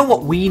thought. You know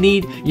what we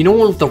need? You know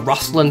all of the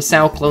Rustle and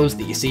Sal clones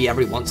that you see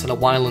every once in a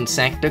while in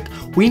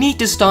SAKTK? We need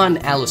to start an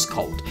Alice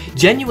cult.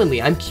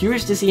 Genuinely, I'm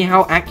curious to see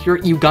how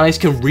accurate you guys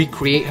can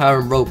recreate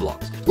her in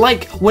Roblox.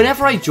 Like,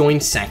 whenever I join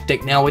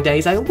SAKTK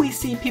nowadays, I always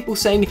see people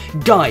saying,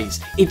 guys,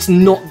 it's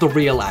not the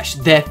real Ash,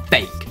 they're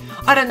fake.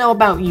 I don't know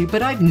about you,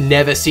 but I've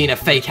never seen a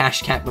fake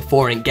AshCat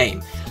before in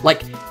game.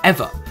 Like,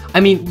 ever. I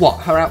mean, what,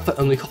 her outfit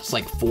only costs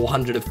like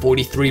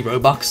 443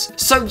 Robux?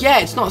 So yeah,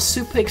 it's not a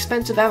super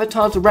expensive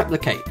avatar to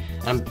replicate.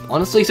 I'm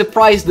honestly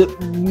surprised that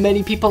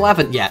many people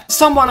haven't yet.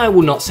 Someone I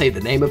will not say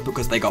the name of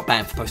because they got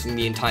banned for posting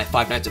the entire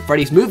Five Nights at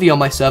Freddy's movie on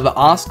my server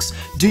asks,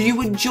 do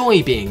you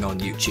enjoy being on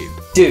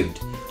YouTube? Dude,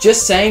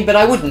 just saying, but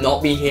I would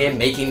not be here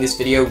making this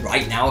video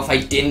right now if I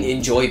didn't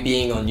enjoy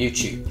being on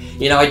YouTube.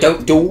 You know, I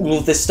don't do all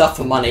of this stuff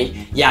for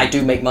money. Yeah, I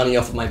do make money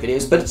off of my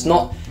videos, but it's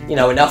not, you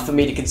know, enough for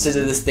me to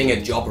consider this thing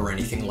a job or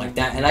anything like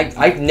that. And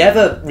I've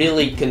never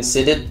really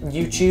considered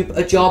YouTube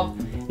a job,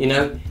 you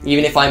know?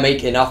 Even if I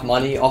make enough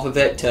money off of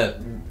it to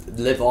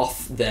live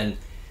off, then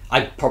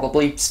I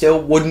probably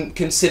still wouldn't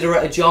consider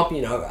it a job,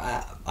 you know?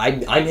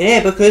 I'm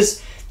here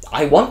because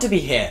I want to be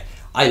here.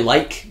 I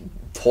like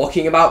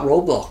talking about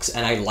Roblox,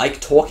 and I like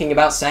talking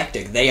about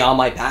SAKTK. They are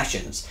my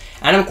passions.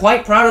 And I'm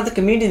quite proud of the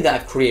community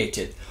that I've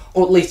created.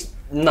 Or at least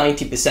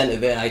 90%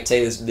 of it. I'd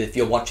say if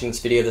you're watching this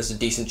video, there's a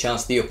decent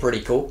chance that you're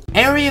pretty cool.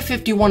 Area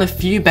 51 A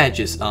Few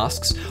Badges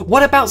asks,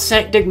 what about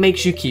SAKTK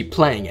makes you keep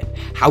playing it?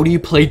 How do you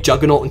play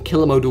Juggernaut and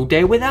Killer Mode all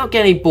day without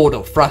getting bored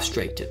or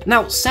frustrated?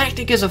 Now,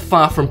 SAKTK is a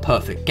far from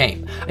perfect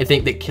game. I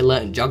think that Killer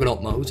and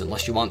Juggernaut modes,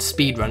 unless you want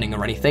speedrunning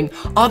or anything,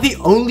 are the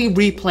only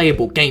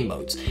replayable game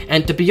modes.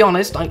 And to be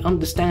honest, I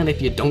understand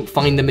if you don't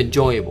find them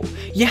enjoyable.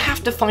 You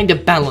have to find a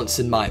balance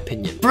in my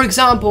opinion. For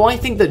example, I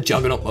think that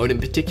Juggernaut mode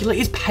in particular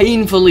is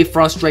painfully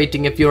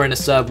frustrating if you're in a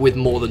server with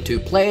more than 2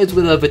 players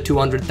with over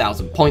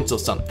 200,000 points or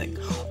something.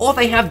 Or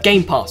they have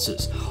game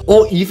passes.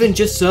 Or even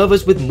just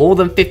servers with more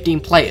than 15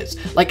 players.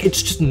 Like,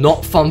 it's just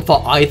not fun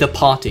for either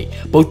party,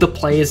 both the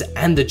players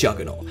and the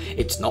Juggernaut.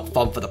 It's not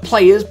fun for the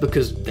players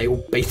because they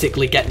will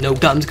basically get no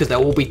guns because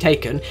they'll all be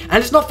taken,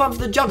 and it's not fun for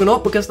the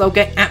Juggernaut because they'll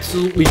get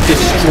absolutely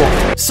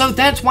destroyed. So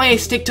that's why I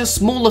stick to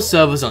smaller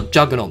servers on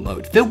Juggernaut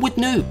mode, filled with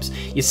noobs.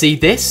 You see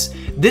this?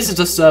 This is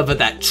a server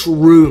that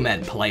true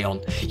men play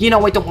on. You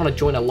know, I don't want to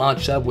join a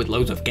large server with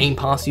loads of Game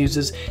Pass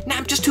users. Nah,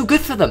 I'm just too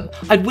good for them.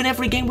 I'd win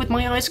every game with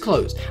my eyes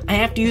closed. I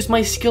have to use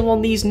my skill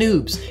on these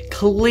noobs,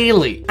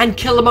 clearly. And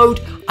Killer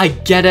Mode, I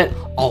get it.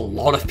 A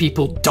lot of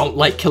people don't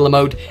like Killer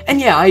Mode,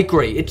 and yeah, I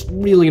agree, it's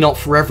really not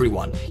for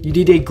everyone. You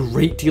need a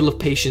great deal of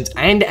patience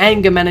and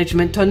anger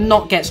management to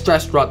not get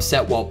stressed or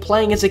upset while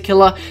playing as a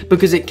killer,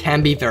 because it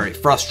can be very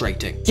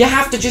frustrating. You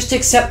have to just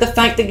accept the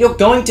fact that you're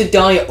going to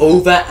die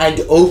over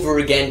and over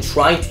again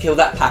trying to kill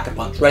that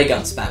Pack-a-Punch ray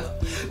gun spammer.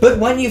 But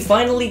when you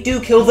finally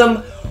do kill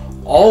them,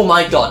 oh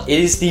my god, it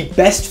is the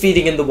best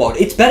feeling in the world.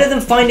 It's better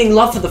than finding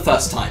love for the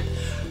first time.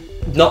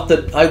 Not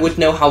that I would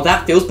know how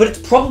that feels, but it's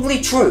probably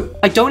true.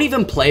 I don't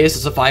even play as a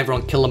survivor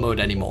on Killer Mode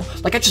anymore.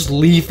 Like, I just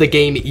leave the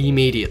game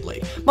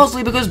immediately.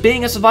 Mostly because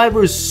being a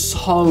survivor is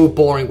so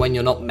boring when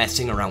you're not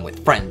messing around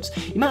with friends.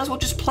 You might as well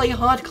just play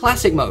hard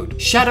classic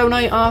mode. Shadow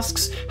Knight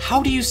asks,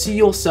 how do you see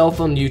yourself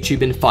on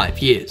YouTube in 5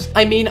 years?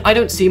 I mean, I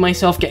don't see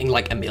myself getting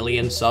like 1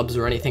 million subs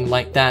or anything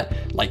like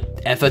that. Like,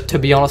 ever, to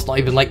be honest, not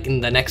even like in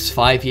the next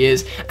 5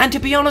 years. And to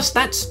be honest,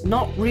 that's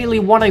not really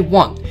what I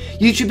want.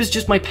 YouTube is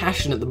just my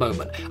passion at the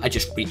moment. I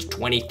just reached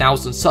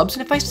 20,000 subs,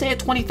 and if I stay at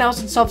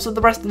 20,000 subs for the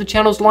rest of the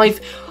channel's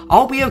life,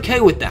 I'll be okay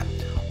with that.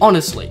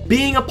 Honestly,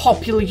 being a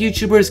popular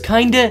YouTuber is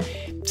kinda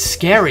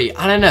scary.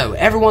 I don't know,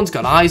 everyone's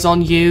got eyes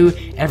on you,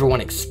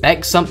 everyone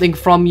expects something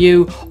from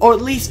you, or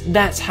at least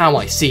that's how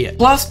I see it.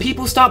 Plus,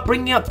 people start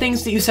bringing up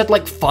things that you said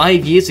like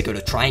 5 years ago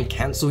to try and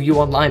cancel you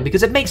online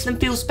because it makes them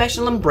feel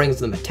special and brings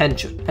them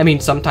attention. I mean,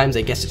 sometimes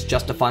I guess it's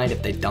justified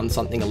if they've done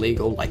something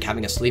illegal, like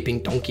having a sleeping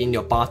donkey in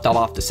your bathtub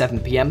after 7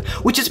 PM,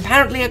 which is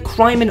apparently a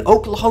crime in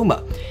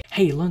Oklahoma.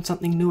 Hey, you learn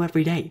something new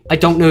every day. I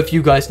don't know if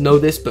you guys know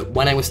this, but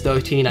when I was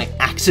 13, I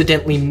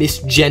accidentally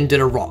misgendered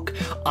a rock.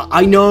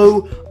 I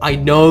know,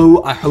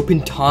 I hope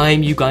in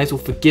time you guys will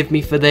forgive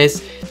me for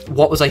this.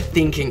 What was I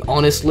thinking,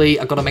 honestly?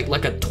 I gotta make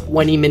like a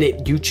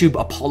 20-minute YouTube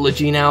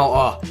apology now.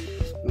 Oh,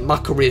 my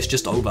career's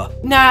just over.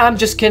 Nah, I'm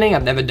just kidding.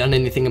 I've never done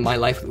anything in my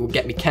life that will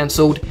get me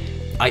cancelled.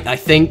 I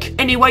think.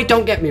 Anyway,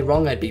 don't get me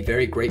wrong, I'd be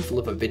very grateful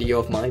if a video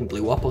of mine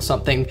blew up or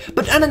something,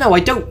 but I don't know, I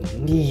don't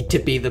need to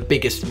be the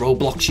biggest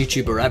Roblox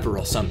YouTuber ever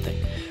or something.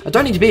 I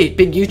don't need to be a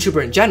big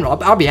YouTuber in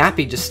general. I'll be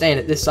happy just staying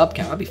at this sub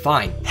count, I'll be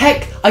fine.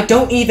 Heck, I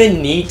don't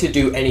even need to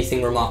do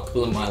anything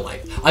remarkable in my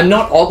life. I'm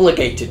not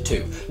obligated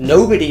to.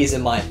 Nobody is,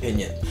 in my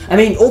opinion. I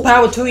mean, all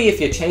power to you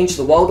if you change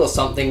the world or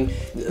something.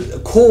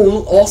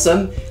 Cool,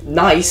 awesome,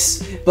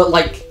 nice, but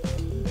like,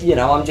 you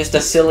know, I'm just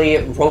a silly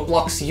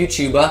Roblox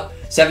YouTuber.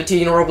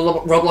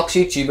 17-year-old Roblox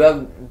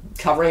YouTuber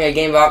covering a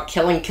game about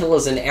killing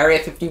killers in Area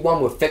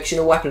 51 with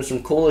fictional weapons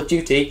from Call of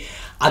Duty.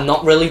 I'm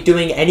not really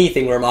doing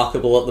anything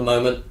remarkable at the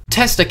moment.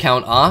 Test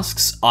account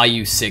asks, are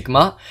you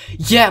Sigma?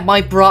 Yeah,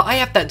 my bruh, I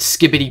have that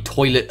skibbity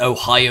toilet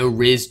Ohio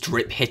Riz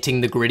drip hitting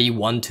the gritty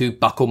 1-2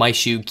 buckle my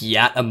shoe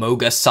gyat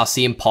amoga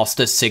sussy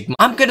imposter Sigma.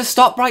 I'm gonna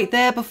stop right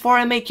there before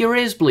I make your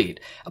ears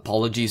bleed.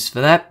 Apologies for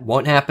that,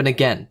 won't happen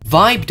again.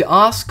 Vibed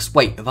asks,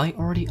 wait, have I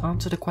already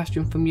answered a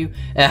question from you?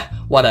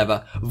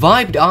 Whatever.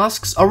 Vibed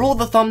asks, are all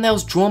the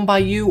thumbnails drawn by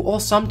you or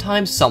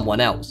sometimes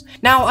someone else?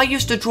 Now, I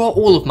used to draw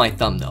all of my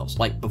thumbnails,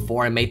 like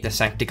before I made the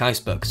SAKTK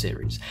Iceberg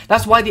series.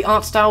 That's why the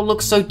art style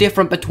looks so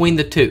different between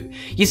the two.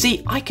 You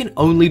see, I can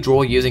only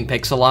draw using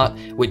pixel art,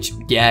 which,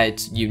 yeah,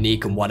 it's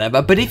unique and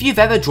whatever, but if you've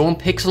ever drawn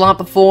pixel art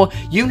before,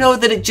 you know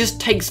that it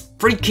just takes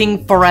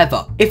freaking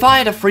forever. If I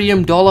had a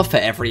freedom dollar for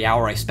every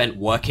hour I spent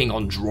working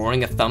on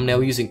drawing a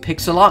thumbnail using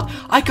pixel art,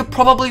 I could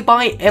probably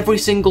buy every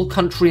single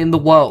country in the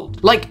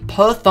world. Like,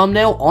 per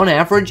thumbnail, on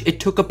average, it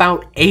took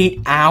about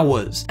 8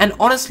 hours. And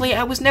honestly,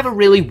 I was never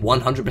really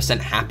 100%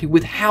 happy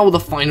with how the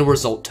final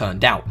result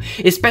turned out,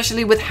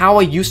 especially with how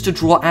I used to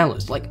draw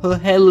Alice. Like, her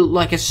hair looked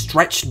like a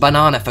stretched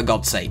banana, for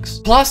God's sakes.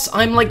 Plus,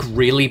 I'm like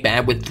really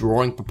bad with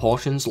drawing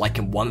proportions, like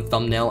in one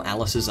thumbnail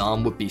Alice's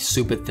arm would be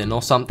super thin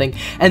or something,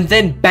 and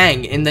then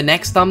bang, in the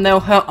next thumbnail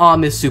her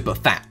arm is super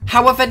fat.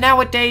 However,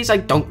 nowadays I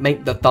don't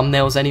make the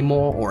thumbnails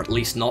anymore, or at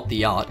least not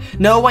the art.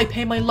 No, I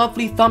pay my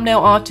lovely thumbnail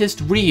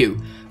artist Ryu,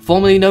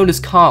 formerly known as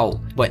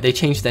Carl. Wait, they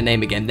changed their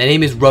name again. Their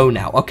name is Ro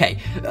now. Okay,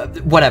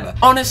 whatever.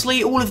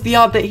 Honestly, all of the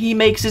art that he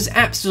makes is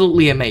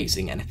absolutely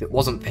amazing, and if it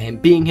wasn't for him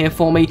being here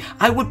for me,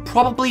 I would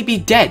probably be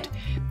dead.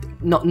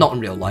 Not in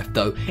real life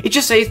though. It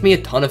just saves me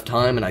a ton of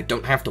time and I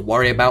don't have to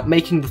worry about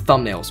making the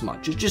thumbnails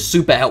much. It's just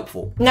super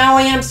helpful. Now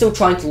I am still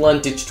trying to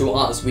learn digital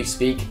art as we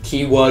speak,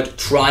 keyword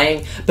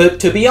trying, but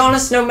to be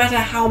honest, no matter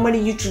how many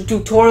YouTube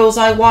tutorials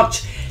I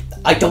watch,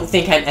 I don't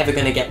think I'm ever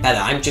gonna get better.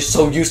 I'm just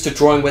so used to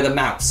drawing with a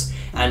mouse.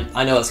 And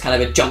I know it's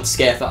kind of a jump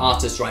scare for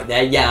artists right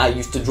there. Yeah, I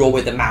used to draw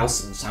with a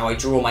mouse, that's how I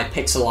draw my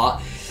pixel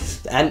art.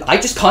 And I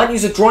just can't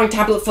use a drawing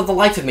tablet for the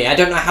life of me. I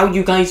don't know how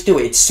you guys do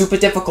it. It's super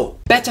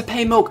difficult. Better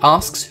Pay Milk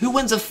asks, who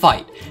wins a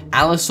fight,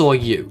 Alice or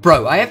you?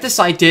 Bro, I have this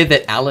idea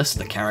that Alice,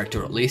 the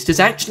character at least, is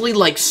actually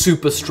like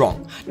super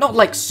strong. Not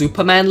like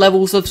Superman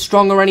levels of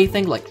strong or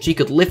anything, like she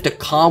could lift a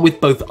car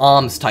with both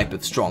arms type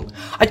of strong.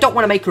 I don't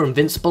want to make her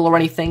invincible or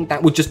anything,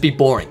 that would just be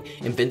boring.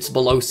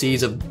 Invincible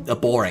OCs are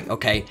boring,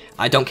 okay?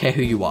 I don't care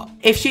who you are.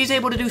 If she's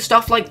able to do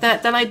stuff like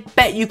that, then I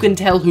bet you can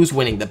tell who's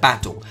winning the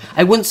battle.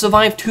 I wouldn't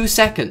survive 2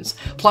 seconds.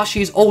 Plus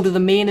she's older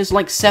than me and is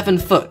like 7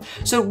 foot,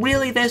 so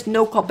really there's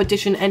no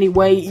competition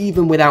anyway,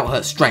 even without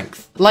her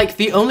strength. Like,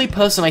 the only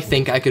person I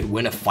think I could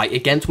win a fight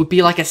against would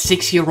be like a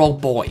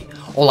 6-year-old boy,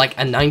 or like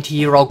a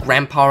 90-year-old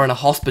grandpa in a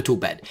hospital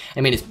bed.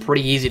 I mean, it's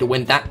pretty easy to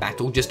win that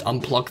battle, just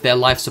unplug their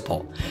life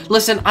support.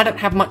 Listen, I don't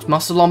have much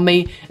muscle on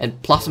me,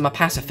 and plus I'm a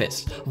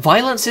pacifist.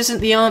 Violence isn't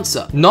the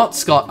answer. Not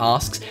Scott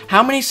asks,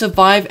 how many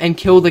survive and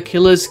kill the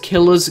killers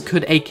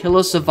could a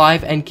killer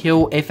survive and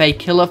kill if a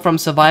killer from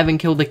Survive and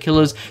Kill the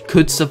Killers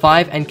could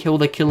survive and kill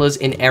the killers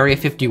in Area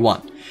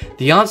 51?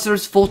 The answer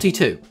is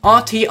 42.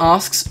 RT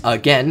asks,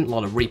 again, a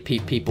lot of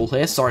repeat people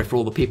here, sorry for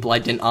all the people I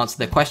didn't answer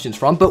their questions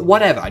from, but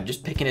whatever, I'm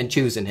just picking and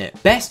choosing here.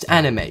 Best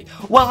anime.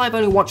 Well, I've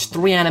only watched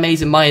 3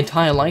 animes in my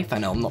entire life. I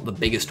know I'm not the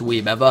biggest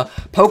weeb ever.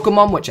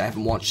 Pokemon, which I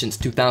haven't watched since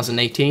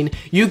 2018,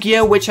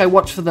 Yu-Gi-Oh, which I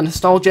watched for the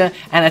nostalgia,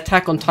 and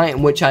Attack on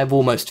Titan, which I've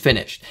almost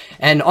finished.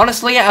 And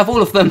honestly, out of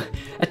all of them,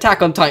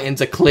 Attack on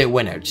Titan's a clear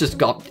winner.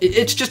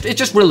 It's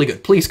just really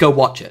good. Please go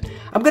watch it.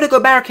 I'm gonna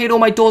go barricade all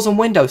my doors and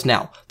windows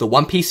now. The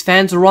One Piece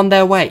fans are on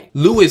their way.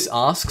 Lewis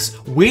asks,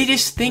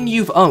 weirdest thing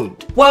you've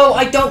owned? Well,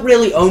 I don't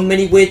really own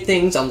many weird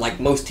things, unlike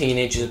most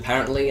teenagers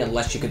apparently,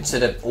 unless you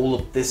consider all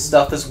of this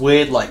stuff as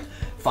weird, like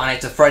Five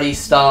Nights at Freddy's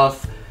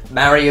stuff,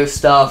 Mario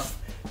stuff,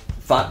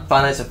 Five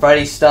Nights at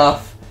Freddy's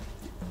stuff,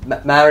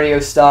 Mario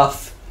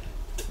stuff,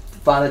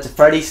 Five Nights at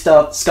Freddy's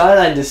stuff,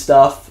 Skylanders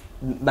stuff,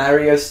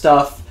 Mario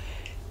stuff.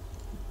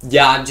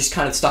 Yeah, I'm just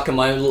kind of stuck in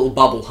my own little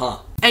bubble, huh?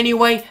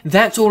 Anyway,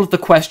 that's all of the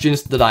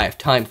questions that I have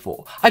time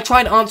for. I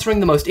tried answering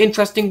the most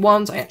interesting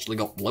ones, I actually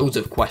got loads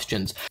of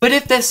questions, but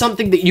if there's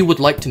something that you would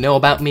like to know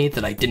about me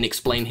that I didn't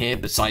explain here,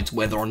 besides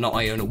whether or not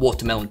I own a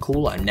watermelon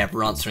cooler, I'm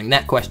never answering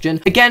that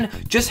question, again,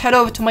 just head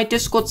over to my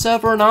Discord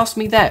server and ask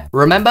me there.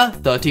 Remember,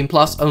 13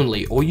 plus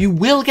only, or you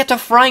will get a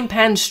frying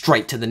pan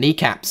straight to the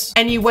kneecaps.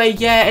 Anyway,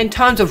 yeah, in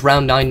terms of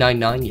round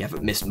 999, you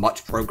haven't missed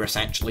much progress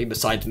actually,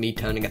 besides me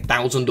turning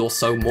 1,000 or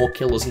so more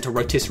killers into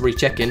rotisserie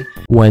chicken.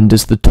 When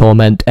does the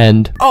torment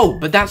end? Oh,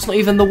 but that's not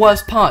even the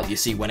worst part. You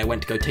see, when I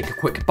went to go take a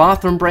quick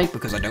bathroom break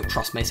because I don't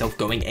trust myself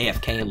going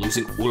AFK and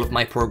losing all of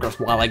my progress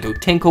while I go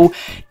tinkle,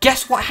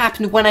 guess what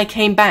happened when I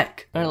came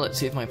back? Alright, let's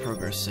see if my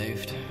progress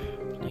saved.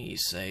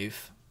 Please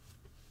save.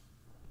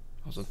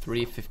 I was on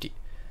 350.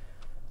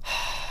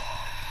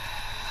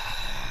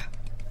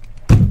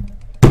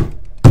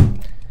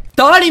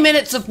 30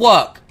 minutes of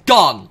work!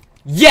 Gone!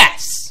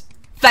 Yes!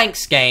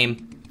 Thanks,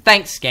 game.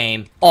 Thanks,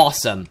 game.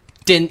 Awesome.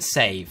 Didn't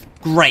save.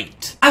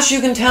 Great. As you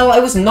can tell, I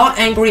was not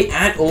angry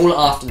at all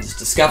after this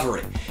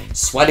discovery.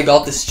 Swear to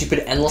God, this stupid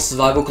endless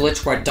survival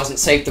glitch where it doesn't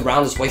save the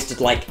round has wasted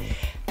like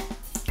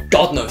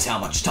God knows how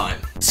much time.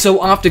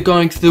 So after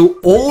going through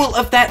all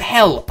of that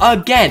hell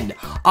again,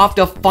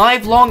 after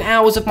 5 long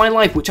hours of my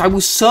life, which I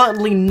will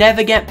certainly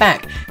never get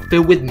back,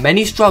 filled with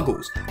many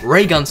struggles,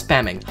 ray gun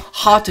spamming,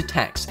 heart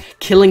attacks,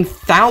 killing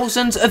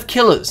thousands of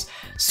killers,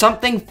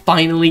 something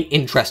finally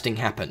interesting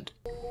happened.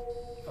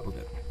 Oh, we're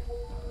good.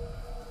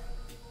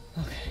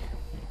 Okay.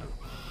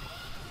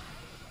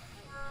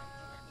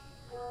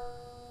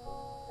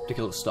 The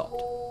killers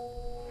stopped.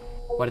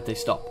 Why did they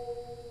stop?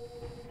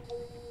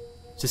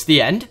 Is this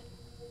the end?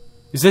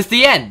 Is this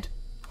the end?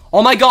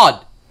 Oh my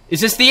god!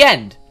 Is this the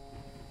end?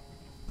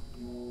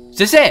 Is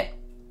this it?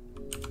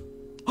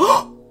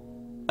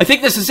 I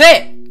think this is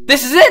it!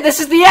 This is it! This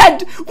is the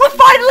end! We're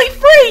finally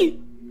free!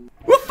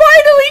 We're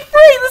finally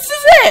free! This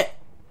is it!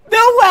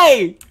 No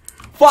way!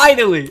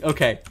 Finally!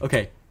 Okay,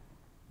 okay.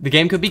 The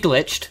game could be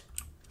glitched.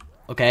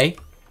 Okay.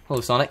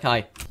 Hello, Sonic.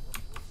 Hi.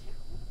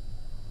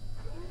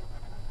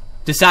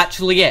 This is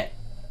actually it.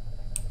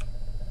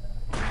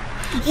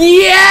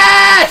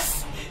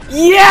 Yes!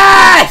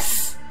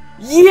 Yes!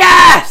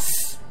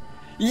 Yes!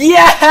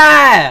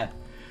 Yeah!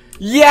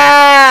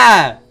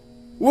 Yeah!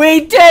 We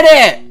did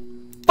it!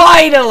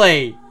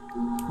 Finally!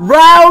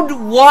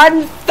 Round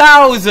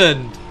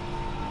 1000!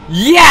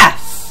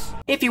 Yes!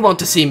 If you want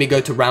to see me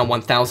go to round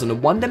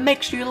 1001, then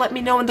make sure you let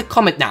me know in the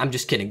comment. Nah, I'm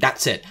just kidding.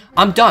 That's it.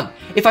 I'm done.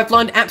 If I've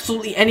learned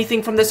absolutely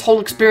anything from this whole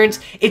experience,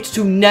 it's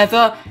to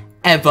never,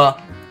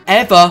 ever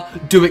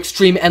do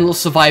extreme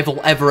endless survival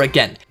ever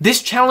again.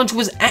 This challenge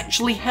was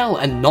actually hell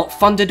and not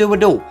fun to do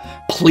at all.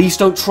 Please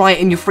don't try it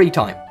in your free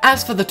time.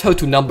 As for the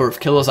total number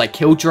of killers I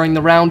killed during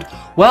the round,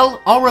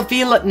 well, I'll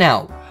reveal it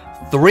now.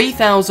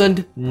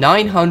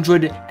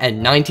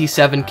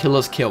 3,997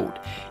 killers killed.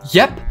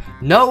 Yep,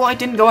 no, I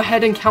didn't go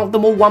ahead and count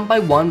them all one by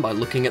one by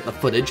looking at the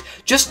footage,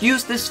 just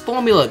use this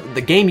formula that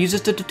the game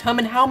uses to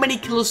determine how many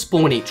killers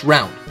spawn each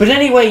round. But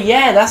anyway,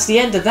 yeah, that's the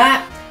end of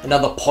that.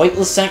 Another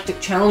pointless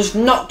SAKTK challenge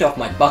knocked off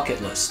my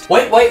bucket list.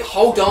 Wait,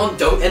 hold on,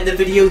 don't end the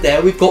video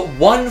there. We've got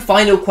one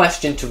final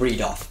question to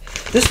read off.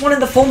 This one in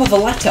the form of a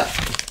letter.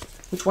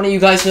 Which one of you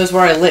guys knows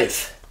where I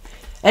live?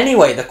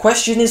 Anyway, the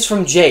question is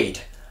from Jade.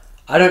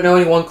 I don't know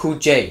anyone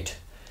called Jade.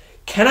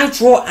 Can I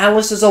draw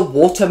Alice as a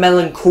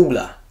watermelon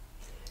cooler?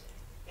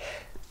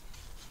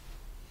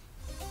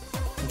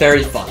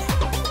 Very funny.